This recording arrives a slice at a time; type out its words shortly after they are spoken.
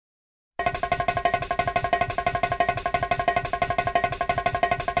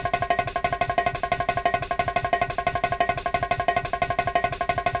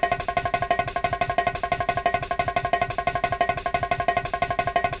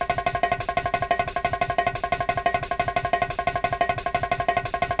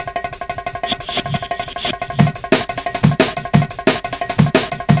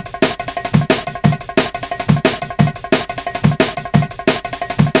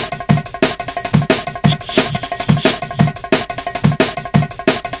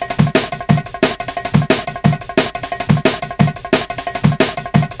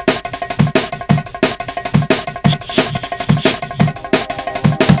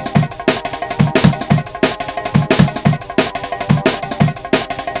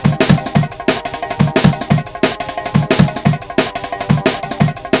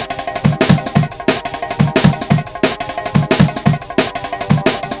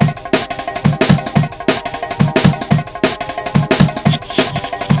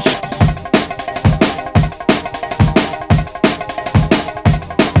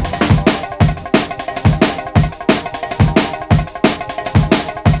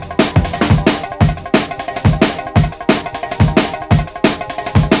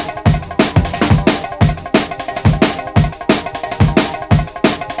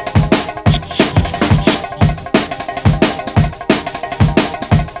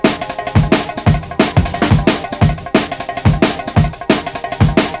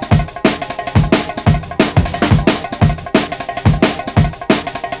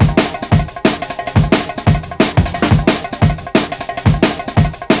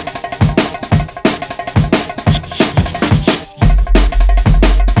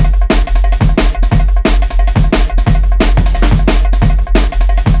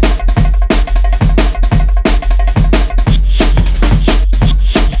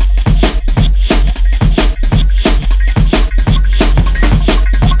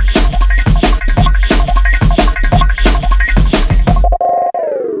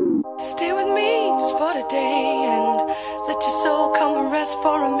rest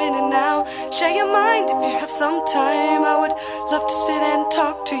for a minute now. Share your mind if you have some time. I would love to sit and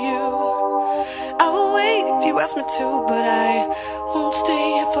talk to you. I will wait if you ask me to, but I won't stay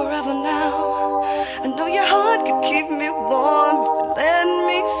here forever now. I know your heart can keep me warm if you let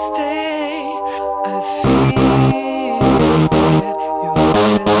me stay. I feel that your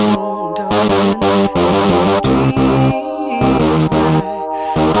eyes won't open in these dreams. My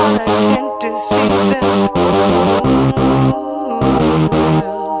heart, I can't deceive them.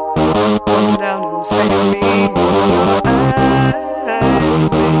 Come down and save me. Your eyes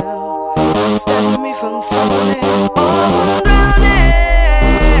will stop me from falling. Oh, I'm drowning,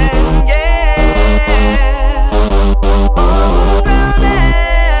 yeah. Oh, I'm drowning,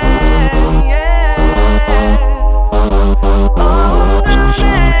 yeah. Oh, I'm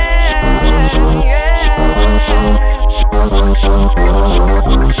drowning, yeah.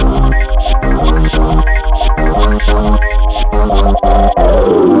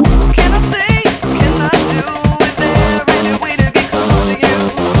 Can I say, can I do? Is there any way to get close to you?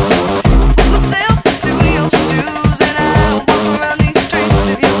 Put myself into your shoes and I walk around these streets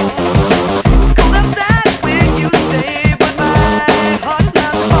of you. It's cold outside where you stay, but my heart is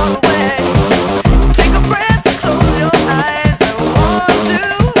not far away. So take a breath and close your eyes. I want to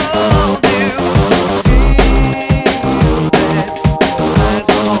hold you. Feel that your eyes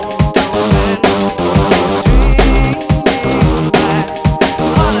won't open. These dreams, my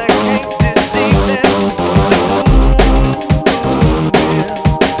heart, I can't deceive them.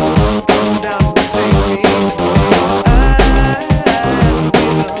 Come down and save me. Your eyes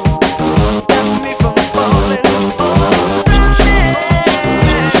will stop me from falling. Oh, I'm drowning,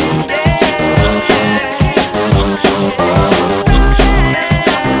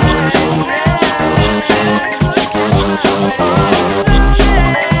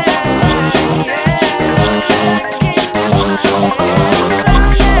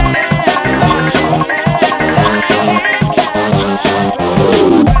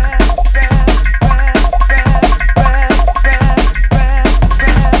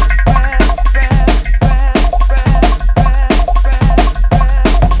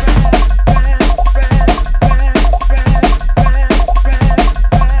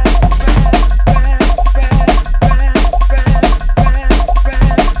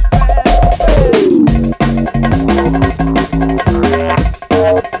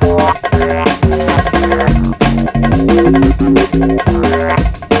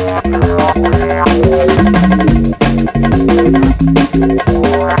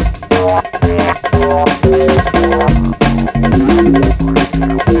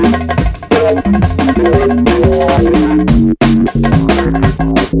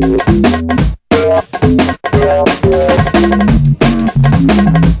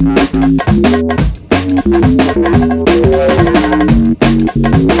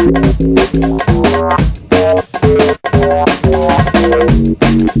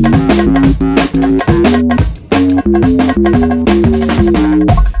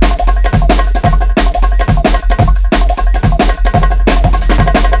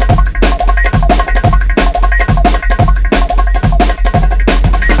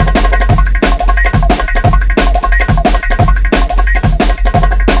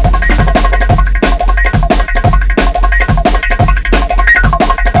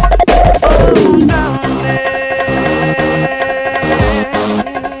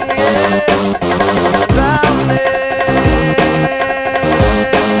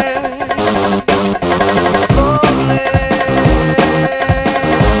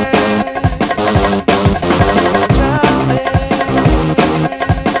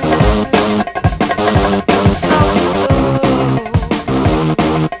 so